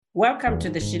Welcome to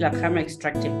the Sheila Khama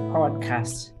Extractive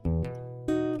Podcast.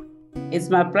 It's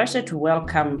my pleasure to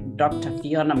welcome Dr.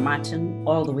 Fiona Martin,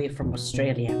 all the way from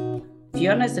Australia.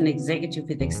 Fiona is an executive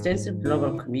with extensive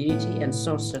global community and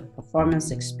social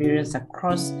performance experience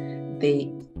across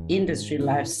the industry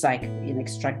life cycle in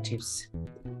extractives.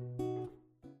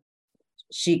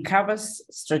 She covers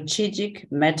strategic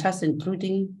matters,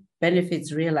 including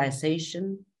benefits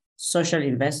realization, social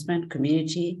investment,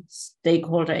 community,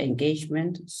 stakeholder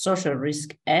engagement, social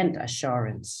risk, and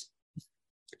assurance.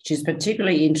 She's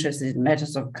particularly interested in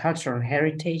matters of cultural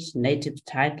heritage, native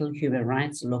title, human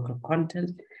rights, local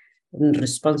content, and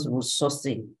responsible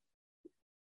sourcing.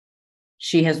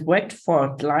 She has worked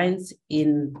for clients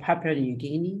in Papua New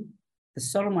Guinea, the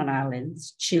Solomon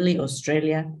Islands, Chile,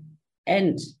 Australia,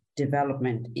 and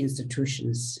development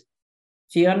institutions.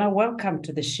 Fiona, welcome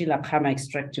to the Sheila Khama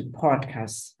Extractive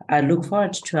Podcast. I look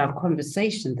forward to our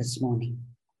conversation this morning.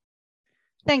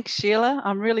 Thanks, Sheila.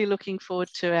 I'm really looking forward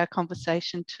to our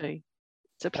conversation too.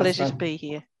 It's a pleasure to be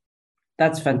here.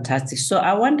 That's fantastic. So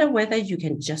I wonder whether you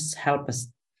can just help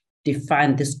us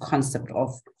define this concept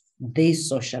of the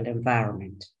social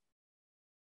environment.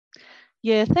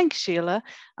 Yeah, thanks, Sheila.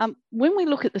 When we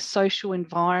look at the social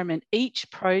environment, each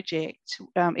project,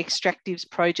 extractives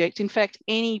project, in fact,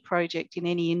 any project in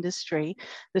any industry,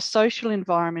 the social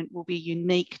environment will be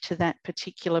unique to that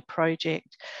particular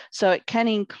project. So it can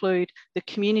include the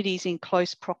communities in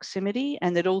close proximity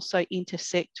and that also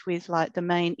intersect with like the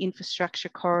main infrastructure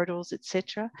corridors,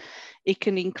 etc. It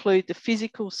can include the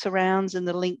physical surrounds and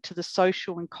the link to the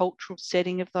social and cultural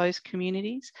setting of those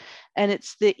communities. And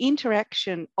it's the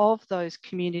interaction of those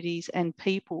communities and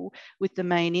people with the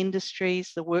main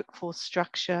industries, the workforce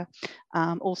structure,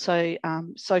 also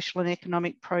social and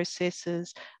economic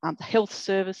processes, the health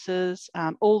services,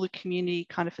 all the community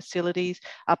kind of facilities,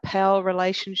 power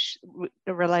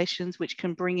relations which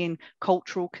can bring in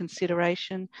cultural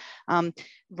consideration,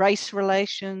 race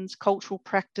relations, cultural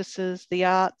practices, the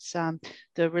arts,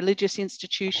 the religious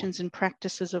institutions and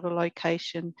practices of a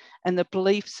location, and the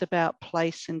beliefs about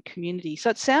place and community. So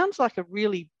it sounds like a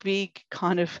really big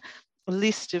kind of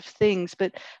list of things,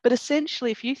 but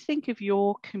essentially, if you think of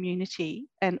your community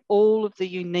and all of the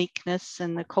uniqueness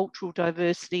and the cultural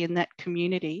diversity in that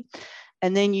community,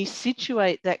 and then you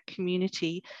situate that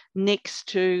community next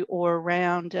to or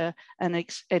around an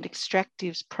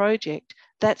extractives project,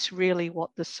 that's really what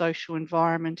the social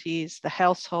environment is. The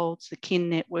households, the kin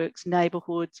networks,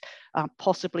 neighbourhoods,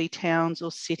 possibly towns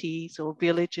or cities or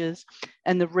villages,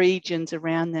 and the regions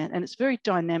around that. And it's very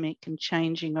dynamic and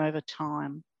changing over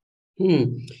time.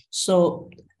 So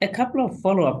a couple of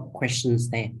follow-up questions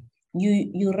there.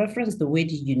 You referenced the word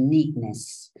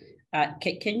uniqueness.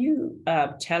 Can you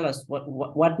tell us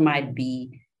what might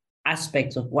be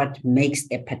aspects of what makes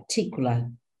a particular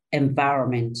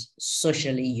environment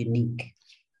socially unique?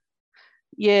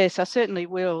 Yes, I certainly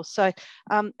will. So,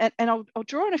 and I'll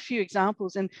draw on a few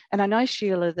examples. And I know,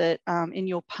 Sheila, that in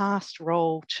your past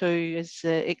role too, as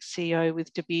the ex-CEO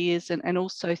with De Beers and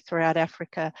also throughout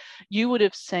Africa, you would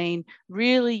have seen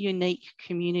really unique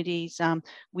communities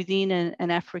within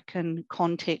an African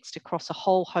context across a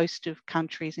whole host of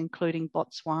countries, including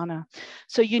Botswana.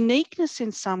 So uniqueness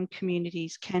in some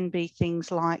communities can be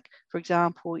things like, for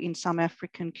example, in some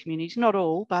African communities, not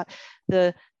all, but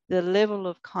the level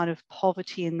of kind of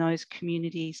poverty in those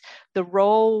communities, the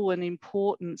role and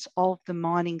importance of the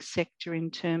mining sector in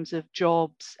terms of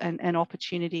jobs and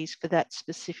opportunities for that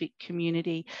specific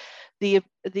community, the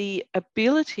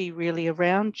ability really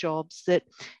around jobs that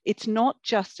it's not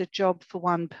just a job for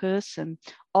one person.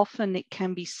 Often it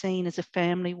can be seen as a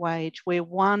family wage where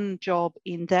one job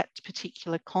in that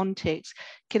particular context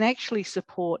can actually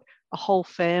support a whole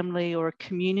family or a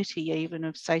community even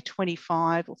of say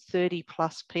 25 or 30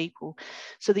 plus people.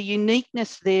 So the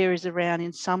uniqueness there is around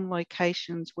in some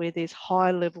locations where there's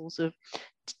high levels of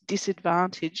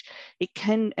disadvantage,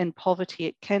 and poverty,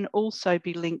 it can also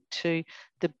be linked to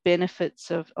the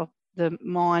benefits of the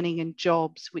mining and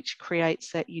jobs, which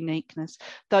creates that uniqueness.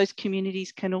 Those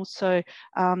communities can also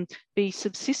be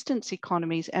subsistence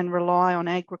economies and rely on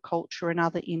agriculture and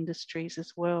other industries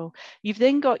as well. You've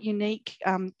then got unique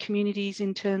communities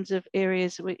in terms of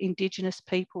areas with Indigenous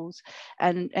peoples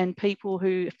and people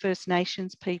who, First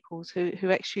Nations peoples who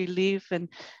actually live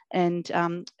and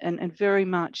very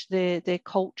much their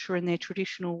culture and their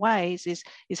traditional ways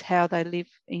is how they live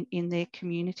in their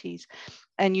communities.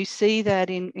 And you see that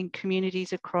in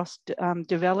communities across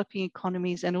developing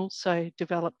economies and also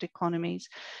developed economies.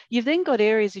 You've then got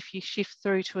areas, if you shift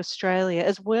through to Australia,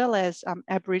 as well as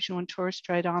Aboriginal and Torres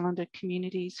Strait Islander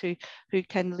communities who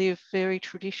can live very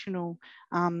traditional,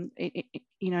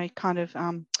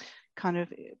 kind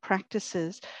of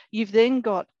practices. You've then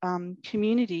got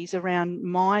communities around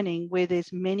mining where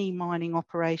there's many mining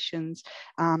operations.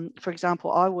 For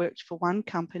example, I worked for one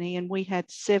company and we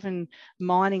had 7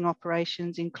 mining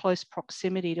operations in close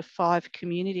proximity to 5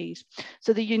 communities.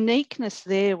 So the uniqueness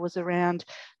there was around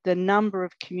the number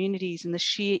of communities and the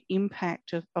sheer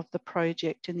impact of the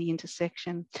project and the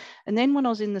intersection. And then when I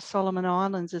was in the Solomon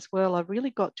Islands as well, I really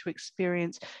got to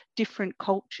experience different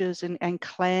cultures and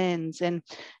clans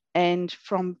and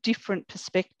from different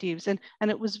perspectives. And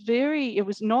it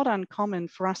was not uncommon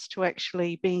for us to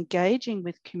actually be engaging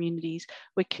with communities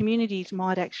where communities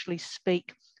might actually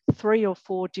speak 3 or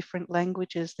 4 different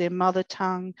languages, their mother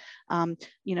tongue, 1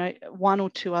 or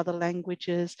 2 other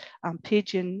languages,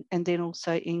 Pidgin, and then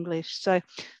also English. So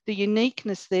the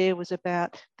uniqueness there was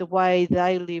about the way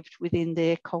they lived within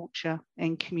their culture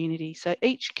and community. So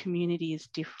each community is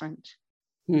different.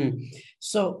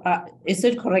 So is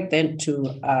it correct then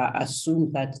to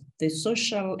assume that the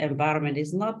social environment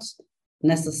is not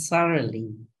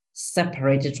necessarily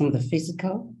separated from the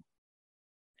physical?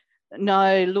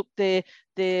 No, look, they're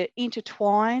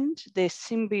intertwined, they're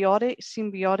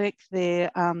symbiotic,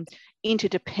 they're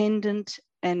interdependent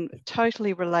and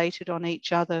totally related on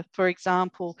each other. For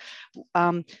example,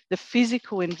 the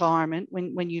physical environment,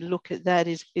 when you look at that,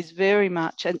 is very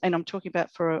much, and I'm talking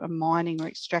about for a mining or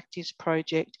extractive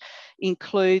project,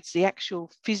 includes the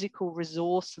actual physical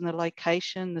resource and the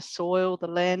location, the soil, the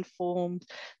landforms,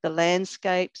 the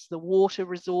landscapes, the water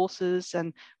resources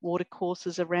and water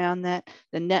courses around that,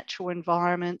 the natural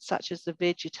environment such as the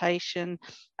vegetation,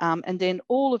 and then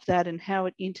all of that and how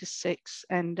it intersects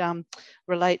and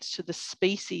relates to the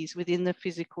species within the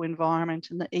physical environment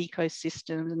and the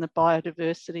ecosystems and the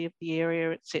biodiversity of the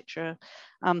area, etc.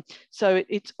 So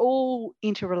it's all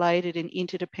interrelated and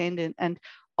interdependent, and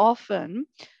often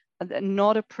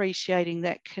not appreciating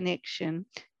that connection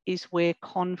is where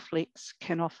conflicts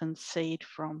can often seed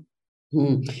from.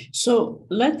 So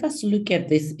let us look at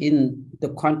this in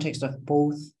the context of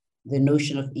both the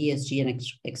notion of ESG and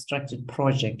extracted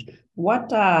project.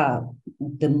 What are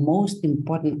the most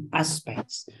important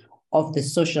aspects of the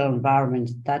social environment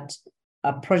that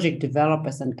project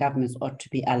developers and governments ought to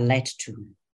be alert to?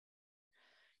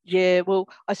 Yeah, well,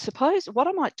 I suppose what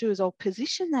I might do is I'll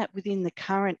position that within the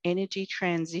current energy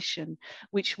transition,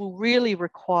 which will really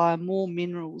require more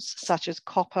minerals such as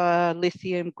copper,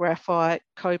 lithium, graphite,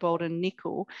 cobalt, and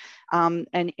nickel, and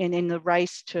in the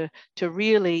race to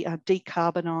really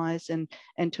decarbonise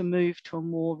and to move to a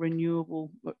more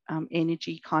renewable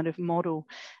energy kind of model.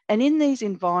 And in these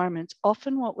environments,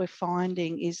 often what we're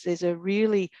finding is there's a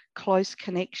really close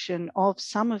connection of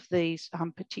some of these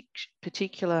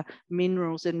particular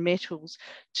minerals and metals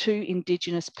to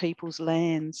Indigenous peoples'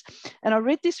 lands. And I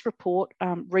read this report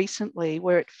recently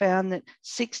where it found that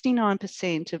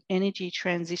 69% of energy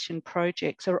transition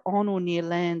projects are on or near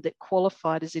land that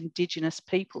qualified as Indigenous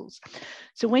peoples.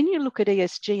 So when you look at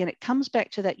ESG, and it comes back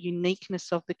to that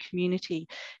uniqueness of the community,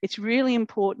 it's really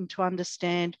important to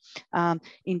understand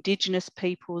Indigenous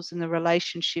peoples and the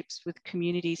relationships with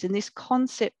communities and this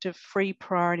concept of free,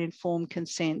 prior and informed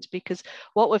consent, because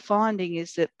what we're finding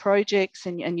is that projects,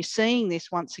 and you're seeing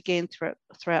this once again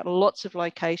throughout lots of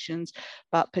locations,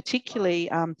 but particularly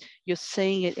you're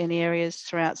seeing it in areas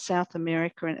throughout South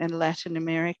America and Latin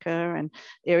America and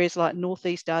areas like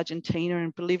Northeast Argentina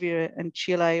and Bolivia and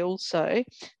Chile also,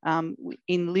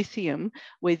 in lithium,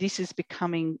 where this is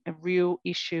becoming a real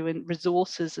issue and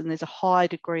resources, and there's a high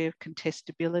degree of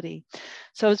contestability.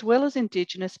 So as well as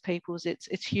Indigenous peoples, it's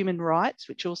human rights,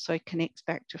 which also connects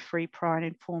back to free, prior and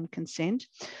informed consent.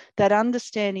 That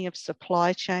understanding of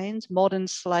supply chains, modern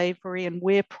slavery, and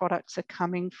where products are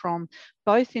coming from,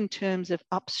 both in terms of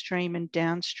upstream and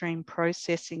downstream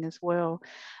processing as well.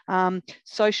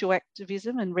 Social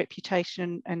activism and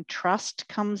reputation and trust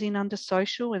comes in under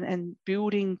social, and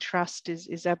building trust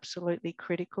is absolutely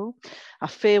critical.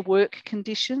 Fair work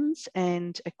conditions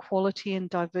and equality and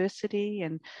diversity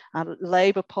and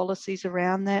labour policies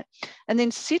around that. And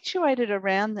then situated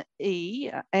around the E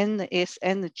and the S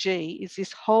and the G is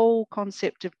this whole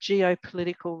concept of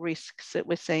geopolitical risks that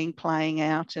we're seeing playing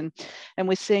out. And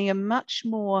we're seeing a much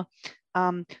more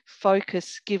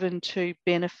focus given to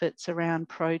benefits around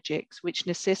projects, which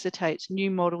necessitates new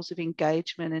models of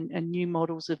engagement and new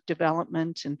models of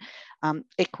development and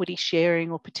equity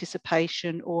sharing or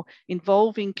participation, or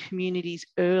involving communities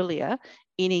earlier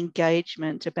in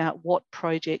engagement about what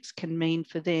projects can mean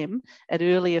for them at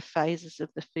earlier phases of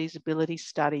the feasibility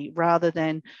study, rather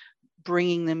than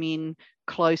bringing them in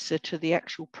closer to the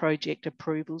actual project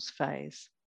approvals phase.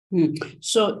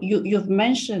 So you've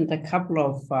mentioned a couple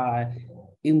of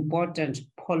important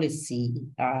policy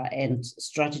and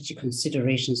strategy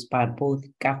considerations by both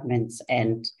governments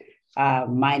and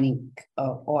mining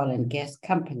oil and gas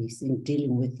companies in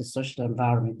dealing with the social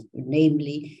environment,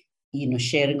 namely,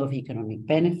 sharing of economic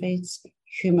benefits,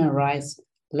 human rights,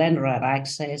 land right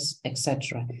access,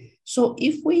 etc. So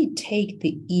if we take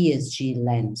the ESG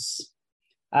lens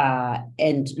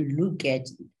and look at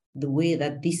the way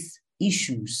that these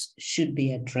issues should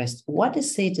be addressed, what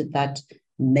is it that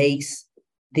makes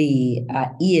the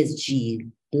ESG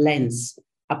lens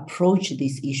approach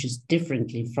these issues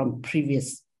differently from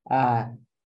previous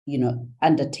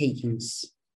undertakings?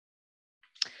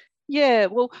 Yeah,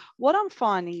 well, what I'm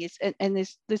finding is, and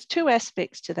there's two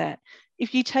aspects to that.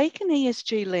 If you take an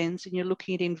ESG lens and you're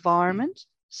looking at environment,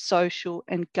 social,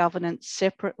 and governance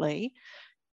separately,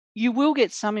 you will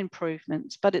get some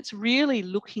improvements, but it's really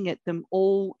looking at them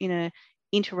all in an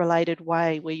interrelated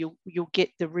way where you'll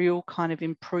get the real kind of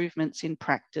improvements in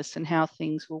practice and how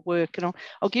things will work. And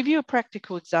I'll give you a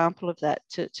practical example of that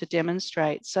to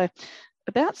demonstrate. So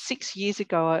about 6 years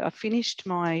ago, I finished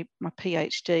my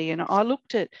PhD, and I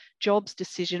looked at jobs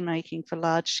decision making for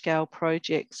large scale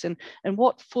projects and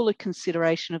what fuller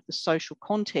consideration of the social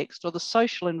context or the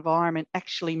social environment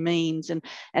actually means,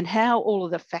 and how all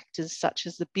of the factors such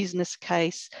as the business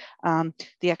case,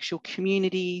 the actual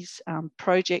communities,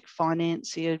 project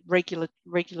financier,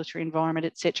 regulatory environment,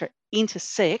 etc.,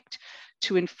 intersect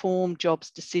to inform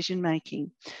jobs decision making.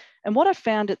 And what I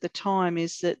found at the time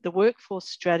is that the workforce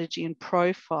strategy and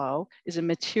profile is a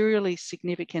materially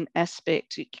significant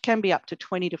aspect. It can be up to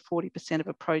 20 to 40% of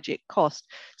a project cost.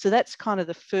 So that's kind of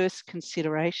the first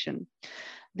consideration.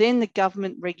 Then the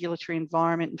government regulatory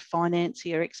environment and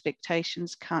financier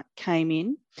expectations came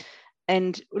in.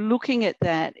 And looking at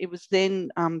that, it was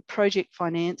then project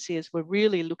financiers were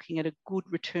really looking at a good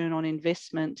return on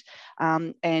investment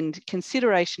and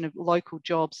consideration of local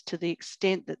jobs to the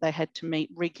extent that they had to meet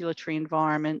regulatory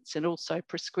environments and also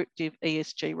prescriptive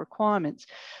ESG requirements.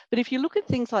 But if you look at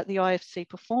things like the IFC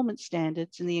performance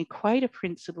standards and the Equator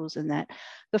principles and that,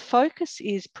 the focus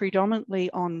is predominantly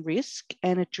on risk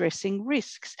and addressing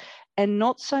risks, and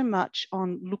not so much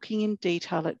on looking in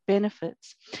detail at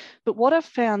benefits. But what I've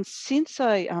found since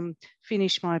I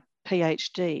finished my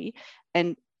PhD,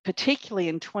 and particularly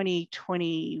in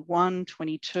 2021,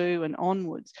 22 and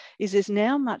onwards, is there's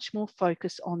now much more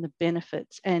focus on the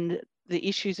benefits and the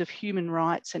issues of human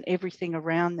rights and everything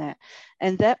around that.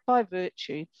 And that by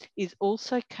virtue is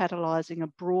also catalysing a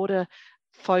broader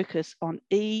focus on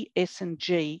E, S and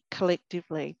G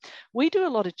collectively. We do a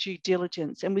lot of due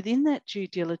diligence, and within that due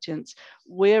diligence,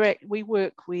 we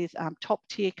work with top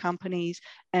tier companies,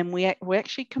 and we're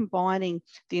actually combining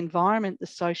the environment, the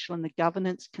social and the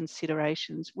governance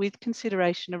considerations with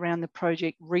consideration around the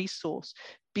project resource,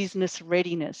 business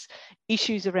readiness,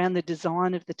 issues around the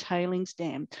design of the tailings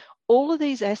dam. All of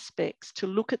these aspects to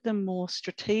look at them more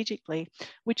strategically,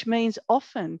 which means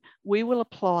often we will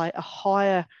apply a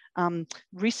higher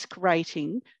risk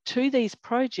rating to these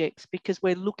projects because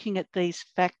we're looking at these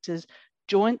factors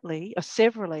jointly or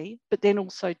severally, but then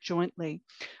also jointly.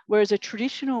 Whereas a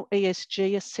traditional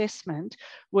ESG assessment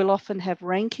will often have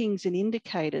rankings and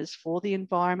indicators for the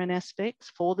environment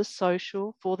aspects, for the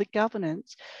social, for the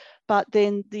governance, but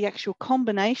then the actual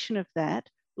combination of that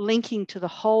linking to the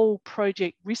whole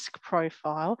project risk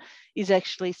profile is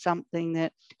actually something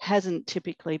that hasn't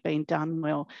typically been done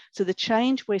well. So the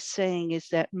change we're seeing is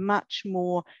that much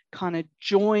more kind of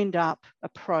joined up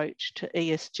approach to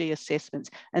ESG assessments,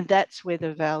 and that's where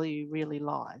the value really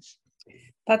lies.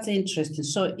 That's interesting.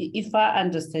 So if I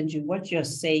understand you, what you're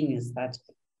saying is that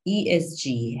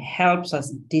ESG helps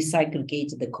us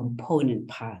disaggregate the component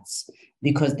parts,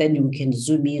 because then we can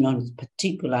zoom in on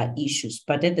particular issues.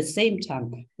 But at the same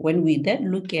time, when we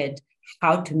then look at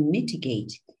how to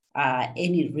mitigate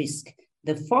any risk,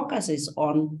 the focus is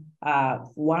on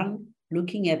one,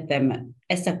 looking at them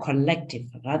as a collective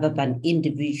rather than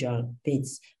individual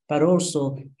bits, but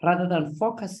also rather than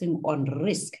focusing on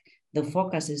risk, the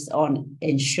focus is on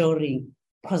ensuring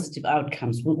positive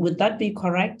outcomes. Would that be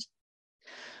correct?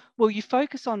 Well, you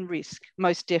focus on risk,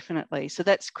 most definitely. So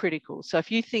that's critical. So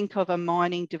if you think of a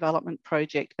mining development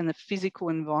project and the physical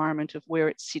environment of where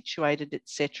it's situated,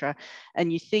 etc.,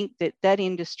 and you think that that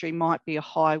industry might be a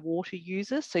high water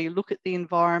user, so you look at the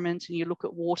environment and you look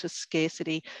at water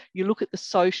scarcity, you look at the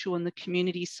social and the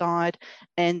community side,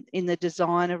 and in the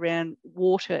design around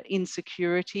water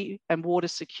insecurity and water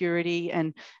security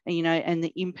and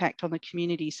the impact on the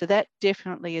community. So that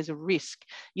definitely is a risk.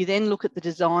 You then look at the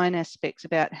design aspects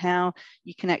about how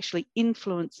you can actually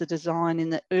influence the design in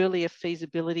the earlier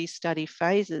feasibility study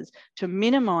phases to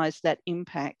minimize that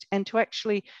impact and to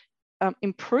actually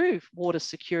improve water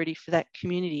security for that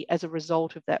community as a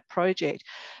result of that project.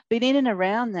 But in and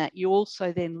around that, you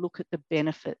also then look at the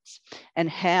benefits and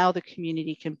how the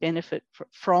community can benefit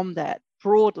from that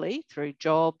broadly through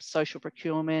jobs, social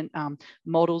procurement,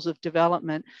 models of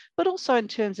development, but also in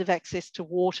terms of access to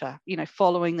water,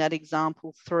 following that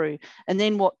example through. And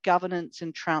then what governance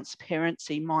and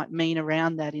transparency might mean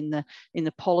around that in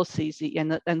the policies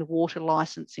and the water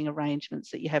licensing arrangements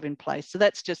that you have in place. So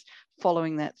that's just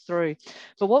following that through.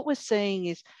 But what we're seeing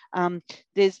is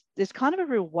there's kind of a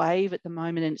real wave at the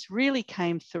moment, and it's really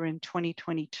came through in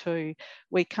 2022,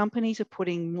 where companies are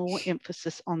putting more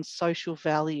emphasis on social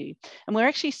value. And we're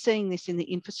actually seeing this in the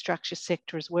infrastructure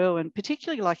sector as well, and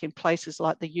particularly like in places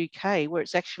like the UK, where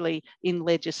it's actually in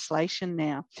legislation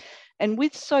now. And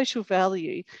with social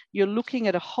value, you're looking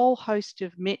at a whole host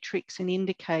of metrics and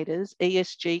indicators,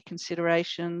 ESG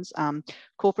considerations,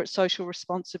 corporate social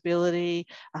responsibility,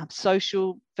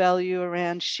 social value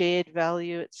around shared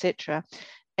value, etc.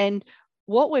 And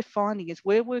what we're finding is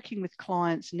we're working with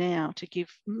clients now to give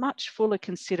much fuller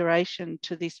consideration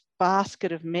to this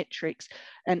basket of metrics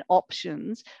and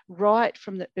options right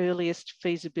from the earliest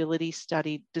feasibility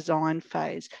study design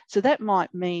phase. So that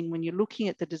might mean when you're looking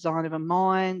at the design of a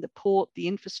mine, the port, the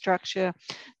infrastructure,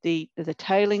 the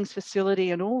tailings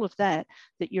facility and all of that,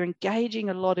 that you're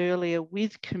engaging a lot earlier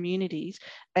with communities,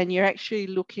 and you're actually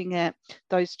looking at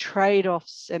those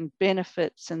trade-offs and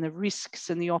benefits and the risks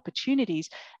and the opportunities,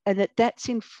 and that's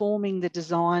informing the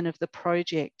design of the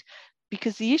project.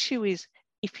 Because the issue is,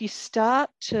 if you start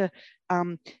to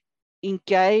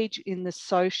engage in the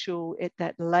social at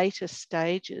that later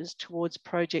stages towards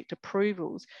project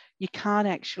approvals, you can't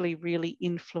actually really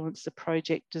influence the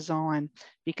project design,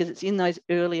 because it's in those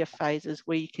earlier phases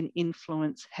where you can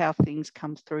influence how things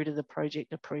come through to the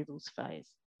project approvals phase.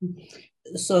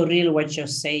 So really what you're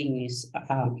saying is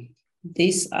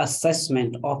this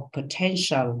assessment of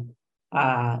potential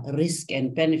risk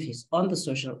and benefits on the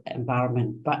social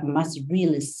environment, but must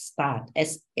really start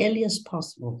as early as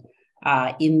possible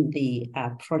in the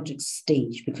project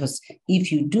stage, because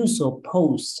if you do so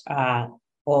post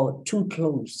or too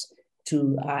close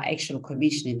to actual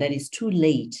commissioning, that is too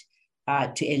late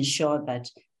to ensure that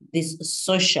this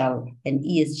social and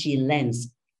ESG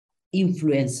lens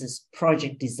influences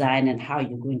project design and how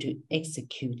you're going to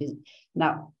execute it.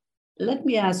 Now, let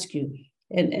me ask you,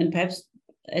 and perhaps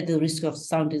at the risk of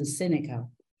sounding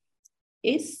cynical,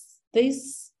 is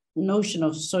this notion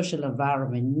of social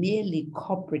environment merely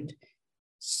corporate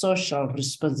social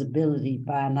responsibility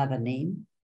by another name?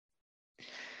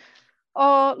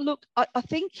 Oh, look, I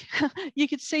think you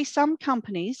could see some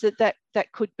companies that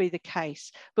could be the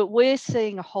case, but we're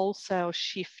seeing a wholesale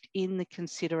shift in the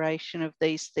consideration of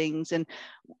these things. And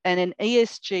an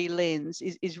ESG lens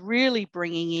is really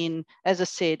bringing in, as I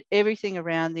said, everything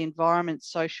around the environment,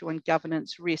 social and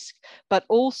governance risk, but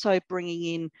also bringing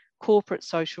in corporate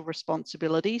social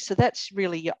responsibility. So that's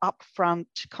really your upfront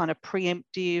kind of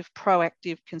preemptive,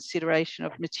 proactive consideration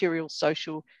of material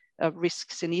social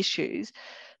risks and issues,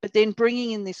 but then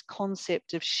bringing in this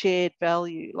concept of shared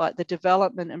value, like the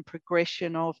development and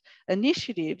progression of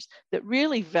initiatives that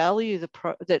really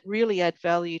that really add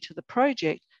value to the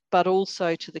project, but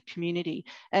also to the community.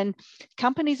 And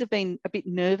companies have been a bit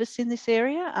nervous in this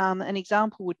area. An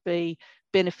example would be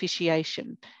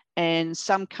beneficiation. And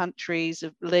some countries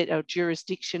or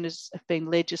jurisdictions have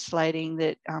been legislating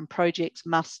that projects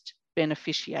must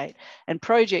beneficiate. And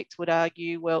projects would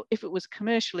argue, well, if it was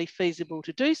commercially feasible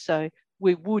to do so,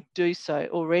 we would do so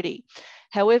already.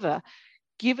 However,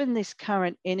 given this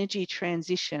current energy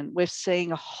transition, we're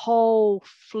seeing a whole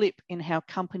flip in how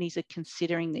companies are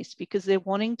considering this, because they're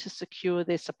wanting to secure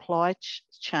their supply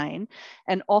chain,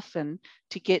 and often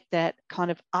to get that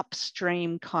kind of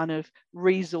upstream kind of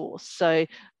resource. So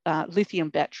lithium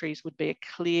batteries would be a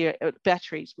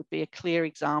clear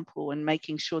example, and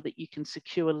making sure that you can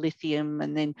secure lithium,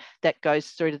 and then that goes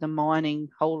through to the mining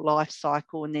whole life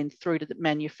cycle, and then through to the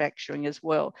manufacturing as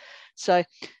well. So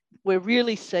we're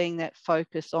really seeing that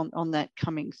focus on that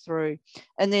coming through.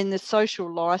 And then the social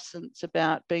license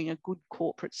about being a good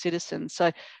corporate citizen.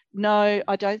 So no,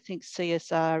 I don't think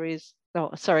ESG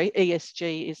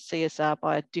is CSR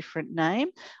by a different name.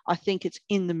 I think it's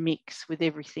in the mix with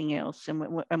everything else. And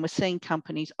we're seeing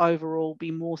companies overall be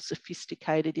more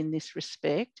sophisticated in this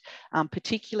respect,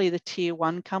 particularly the tier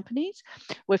 1 companies.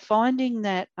 We're finding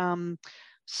that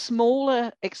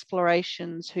smaller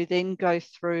explorations who then go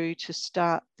through to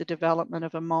start the development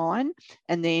of a mine,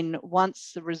 and then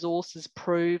once the resources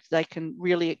prove they can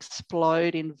really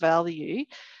explode in value,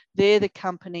 they're the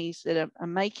companies that are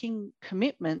making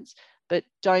commitments, but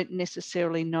don't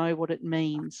necessarily know what it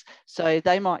means. So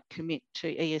they might commit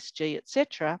to ESG,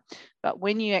 etc. But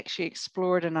when you actually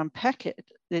explore it and unpack it,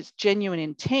 there's genuine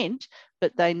intent,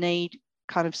 but they need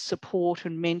kind of support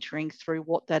and mentoring through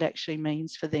what that actually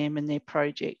means for them and their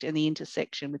project and the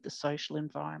intersection with the social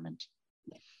environment.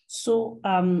 So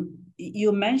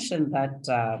you mentioned that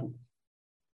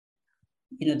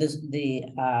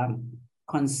the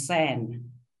concern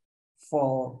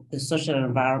for the social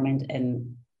environment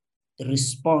and the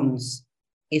response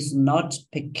is not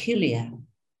peculiar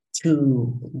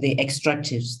to the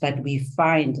extractives, that we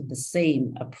find the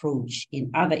same approach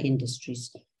in other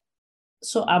industries.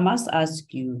 So I must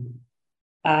ask you,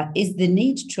 is the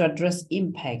need to address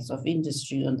impacts of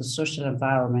industry on the social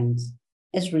environment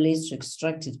as relates to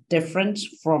extractive different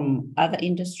from other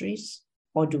industries?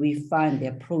 Or do we find the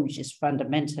approach is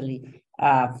fundamentally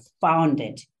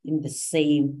founded in the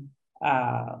same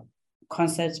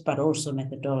concepts, but also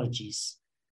methodologies?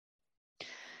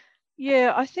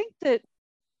 Yeah, I think that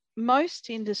most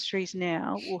industries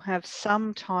now will have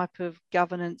some type of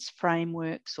governance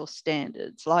frameworks or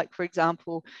standards. Like, for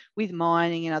example, with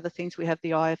mining and other things, we have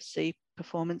the IFC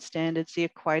performance standards, the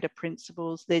Equator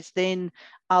principles. There's then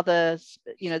others,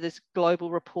 there's Global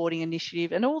Reporting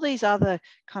Initiative and all these other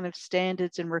kind of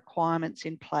standards and requirements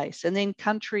in place. And then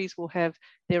countries will have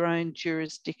their own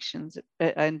jurisdictions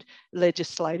and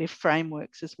legislative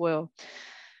frameworks as well.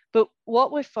 But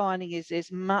what we're finding is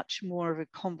there's much more of a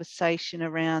conversation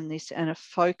around this and a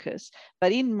focus.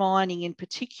 But in mining in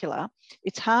particular,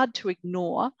 it's hard to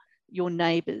ignore your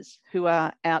neighbours who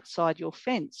are outside your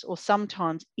fence or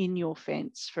sometimes in your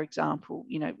fence, for example,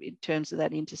 in terms of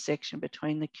that intersection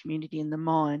between the community and the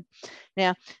mine.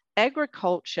 Now,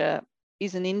 agriculture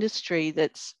is an industry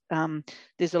that's,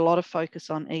 there's a lot of focus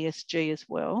on ESG as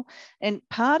well. And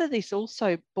part of this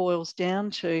also boils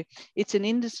down to, it's an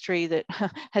industry that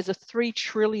has a $3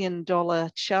 trillion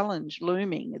challenge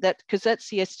looming, because that's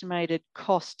the estimated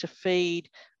cost to feed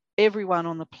everyone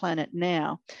on the planet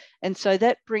now. And so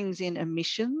that brings in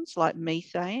emissions like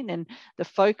methane and the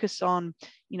focus on,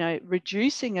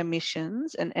 reducing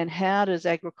emissions and how does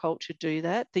agriculture do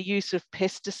that? The use of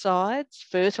pesticides,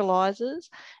 fertilizers,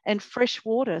 and fresh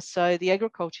water. So the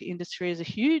agriculture industry is a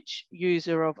huge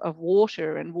user of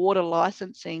water and water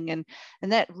licensing, and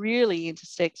that really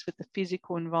intersects with the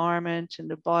physical environment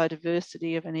and the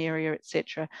biodiversity of an area,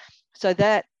 etc. So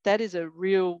that is a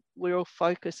real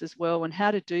focus as well, and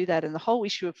how to do that. And the whole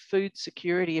issue of food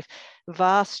security, if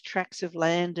vast tracts of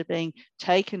land are being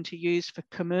taken to use for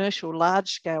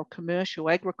large-scale commercial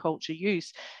agriculture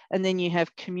use, and then you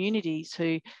have communities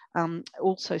who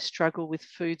also struggle with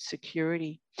food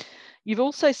security. You've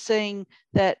also seen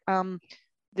that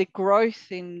the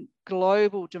growth in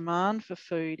global demand for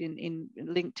food in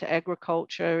linked to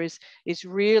agriculture is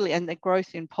really, and the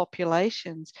growth in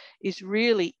populations is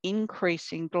really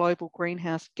increasing global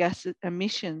greenhouse gas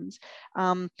emissions.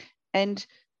 And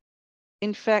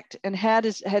in fact, and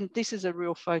this is a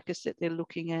real focus that they're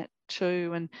looking at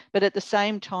too. But at the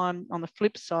same time, on the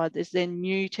flip side, there's then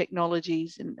new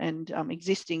technologies and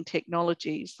existing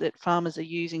technologies that farmers are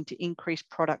using to increase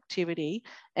productivity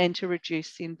and to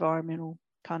reduce the environmental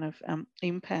kind of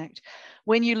impact.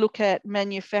 When you look at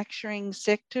manufacturing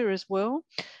sector as well,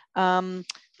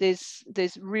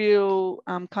 there's real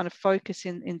kind of focus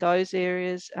in those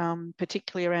areas,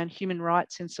 particularly around human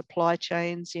rights in supply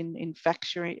chains, in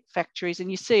factories, and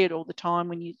you see it all the time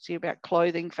when you see about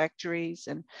clothing factories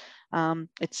and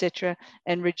etc.,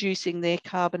 and reducing their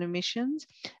carbon emissions.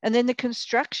 And then the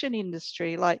construction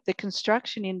industry, like the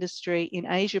construction industry in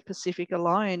Asia Pacific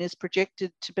alone is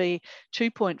projected to be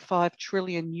 2.5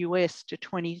 trillion US to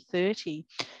 2030.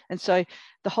 And so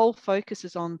the whole focus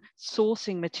is on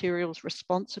sourcing materials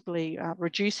responsibly,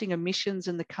 reducing emissions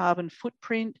and the carbon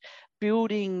footprint,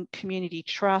 building community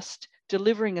trust,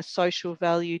 delivering a social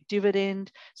value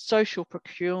dividend, social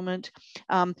procurement.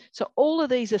 So all of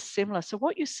these are similar. So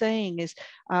what you're seeing is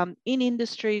in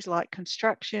industries like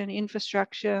construction,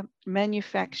 infrastructure,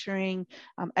 manufacturing,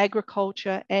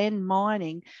 agriculture and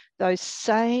mining, those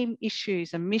same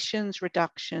issues, emissions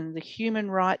reduction, the human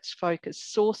rights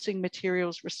focus, sourcing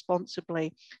materials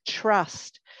responsibly,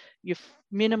 trust, you're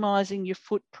minimizing your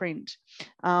footprint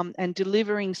and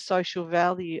delivering social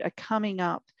value are coming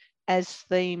up as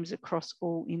themes across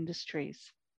all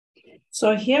industries.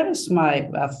 So here is my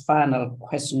final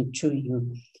question to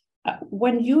you.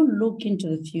 When you look into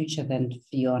the future then,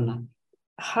 Fiona,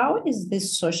 how is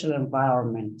this social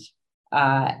environment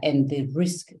and the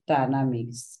risk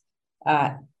dynamics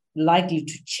likely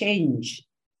to change,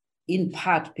 in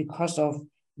part because of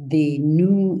the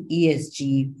new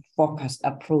ESG focused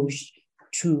approach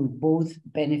to both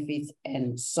benefits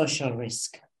and social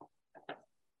risk?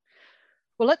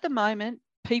 Well, at the moment,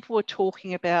 people are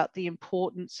talking about the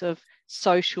importance of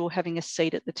social having a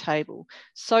seat at the table.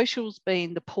 Social's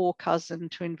been the poor cousin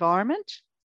to environment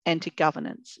and to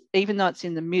governance. Even though it's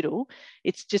in the middle,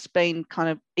 it's just been kind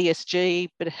of ESG,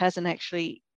 but it hasn't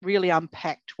actually really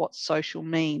unpacked what social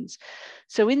means.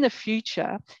 So in the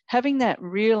future, having that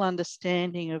real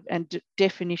understanding of and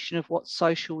definition of what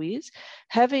social is,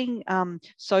 having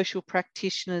social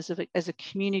practitioners as a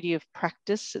community of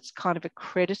practice that's kind of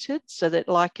accredited, so that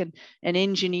like an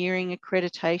engineering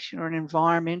accreditation or an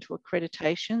environmental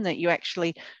accreditation, that you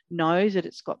actually know that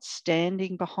it's got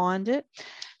standing behind it.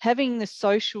 Having the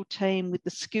social team with the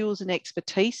skills and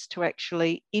expertise to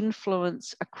actually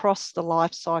influence across the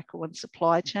life cycle and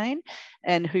supply chain,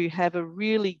 and who have a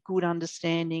really good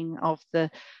understanding of the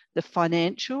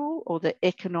financial or the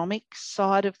economic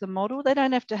side of the model. They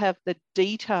don't have to have the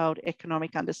detailed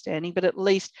economic understanding, but at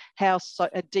least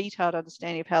a detailed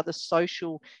understanding of how the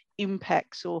social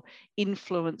impacts or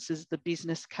influences the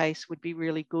business case would be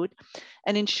really good.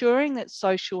 And ensuring that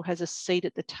social has a seat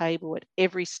at the table at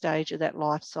every stage of that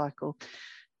life cycle.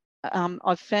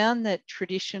 I've found that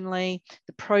traditionally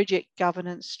the project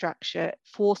governance structure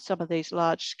for some of these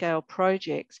large scale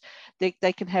projects,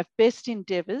 they can have best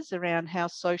endeavours around how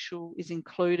social is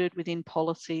included within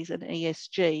policies and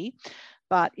ESG.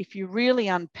 But if you really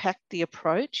unpack the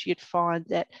approach, you'd find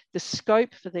that the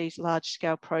scope for these large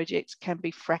scale projects can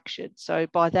be fractured. So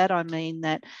by that, I mean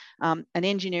that an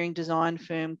engineering design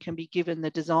firm can be given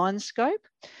the design scope.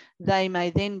 They may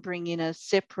then bring in a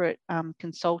separate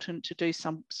consultant to do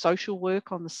some social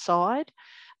work on the side,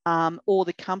 or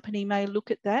the company may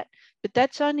look at that. But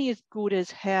that's only as good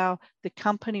as how the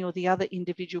company or the other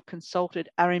individual consultant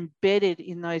are embedded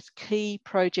in those key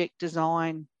project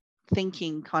design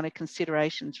thinking kind of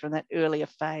considerations from that earlier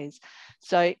phase.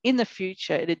 So in the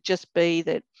future, it'd just be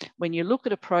that when you look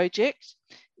at a project,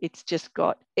 it's just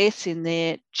got S in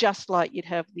there, just like you'd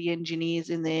have the engineers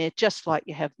in there, just like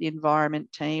you have the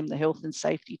environment team, the health and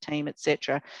safety team,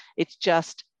 etc. It's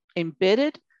just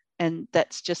embedded, and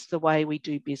that's just the way we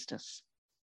do business.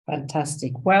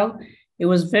 Fantastic. Well, it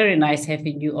was very nice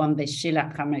having you on the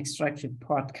Sheila Come Extractive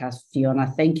podcast,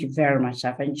 Fiona. Thank you very much.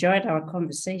 I've enjoyed our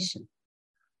conversation.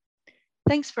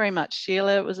 Thanks very much,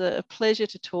 Sheila. It was a pleasure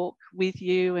to talk with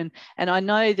you. And I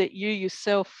know that you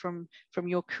yourself, from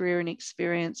your career and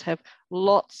experience, have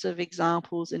lots of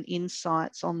examples and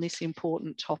insights on this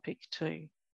important topic too.